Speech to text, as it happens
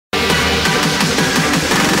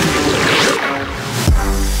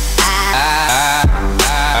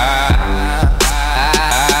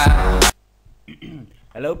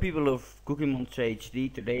Hello people of Cookie Monster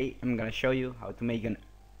HD. Today I'm gonna show you how to make an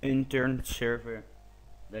unturned server,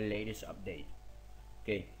 the latest update.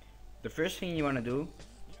 Okay, the first thing you wanna do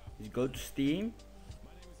is go to Steam,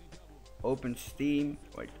 open Steam.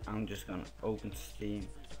 Wait, I'm just gonna open Steam.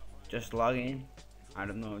 Just log in. I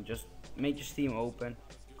don't know, just make your Steam open.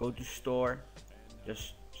 Go to store,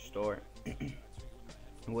 just store.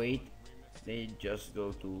 Wait, they just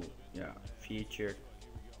go to featured.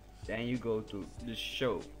 Then you go to the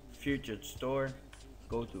show featured store,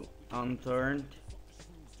 go to Unturned.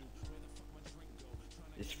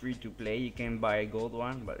 It's free to play, you can buy a gold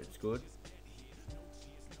one, but it's good.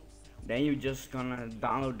 Then you just gonna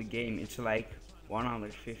download the game. It's like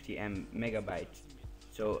 150 megabytes,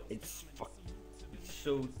 so it's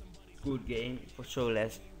so good game for so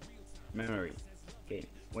less memory. Okay,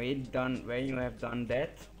 when you have done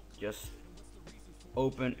that, just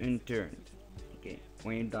open Unturned. Okay,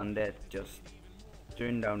 when you've done that, just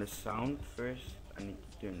turn down the sound first. I need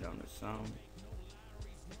to turn down the sound.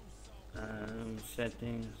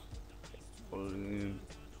 Settings, volume.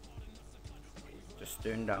 Just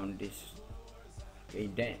turn down this. Okay,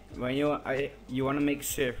 then when you wanna make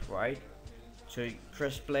server, right? So you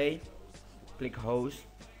press play, click host.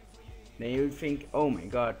 Then you think, oh my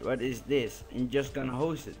god, what is this? And you're just gonna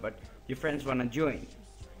host it, but your friends wanna join,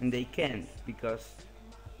 and they can't because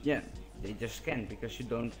they just can't because you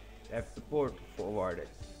don't have the port forwarded.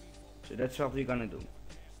 So that's what we're gonna do.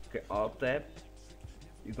 Okay, alt tab.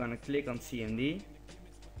 You're gonna click on CMD,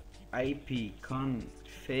 IP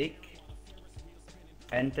config,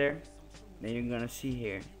 enter. Then you're gonna see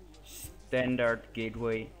here standard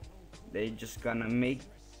gateway. They're just gonna make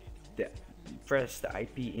press the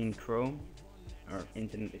IP in Chrome or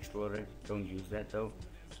Internet Explorer. Don't use that though.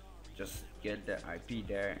 Just get the IP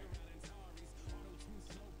there.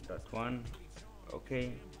 .1.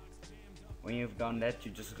 Okay, when you've done that,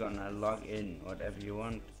 you're just gonna log in whatever you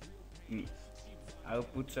want. I'll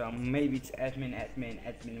put some, maybe it's admin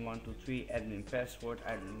 123, admin password,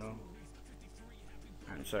 I don't know.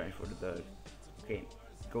 I'm sorry for the bug. Okay,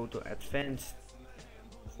 go to advanced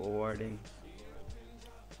forwarding,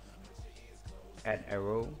 add a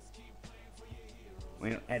row.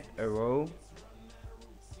 When you add a row,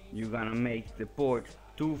 you're gonna make the port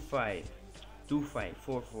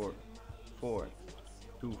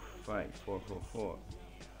 25444.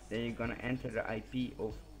 Then you're gonna enter the IP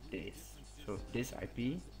of this. So this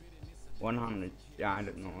IP 100. I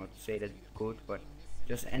don't know how to say that code, but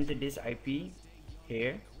just enter this IP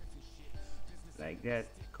here like that.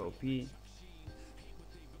 Copy,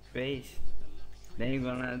 paste. Then you're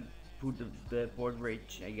gonna put the port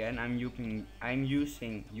range again. I'm using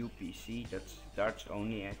UPC. That's Dutch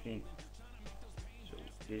only, I think. So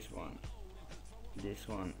this one,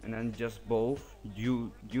 and then just both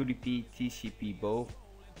UDP TCP both.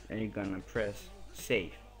 Then you're gonna press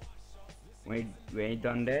save. When you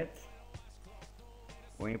done that,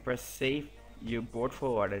 when you press save, you port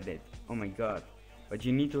forwarded it. Oh my god, but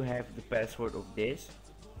you need to have the password of this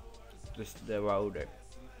plus the router.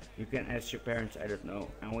 You can ask your parents, I don't know.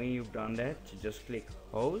 And when you've done that, you just click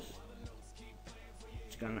host.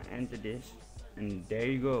 It's gonna enter this, and there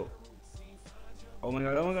you go. Oh my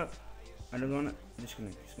god, I don't wanna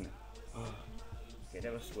disconnect. Oh, okay,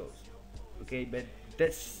 that was close. Okay, but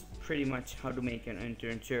that's pretty much how to make an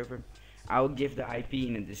unturned server. I'll give the IP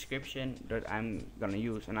in the description that I'm gonna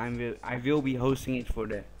use, and I will be hosting it for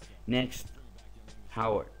the next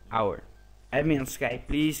hour. Add me on Skype,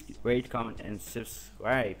 please. Rate, comment, and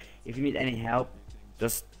subscribe. If you need any help,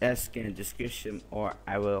 just ask in the description, or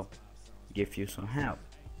I will give you some help.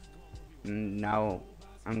 Now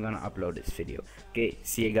I'm gonna upload this video. Okay,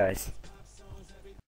 see you guys.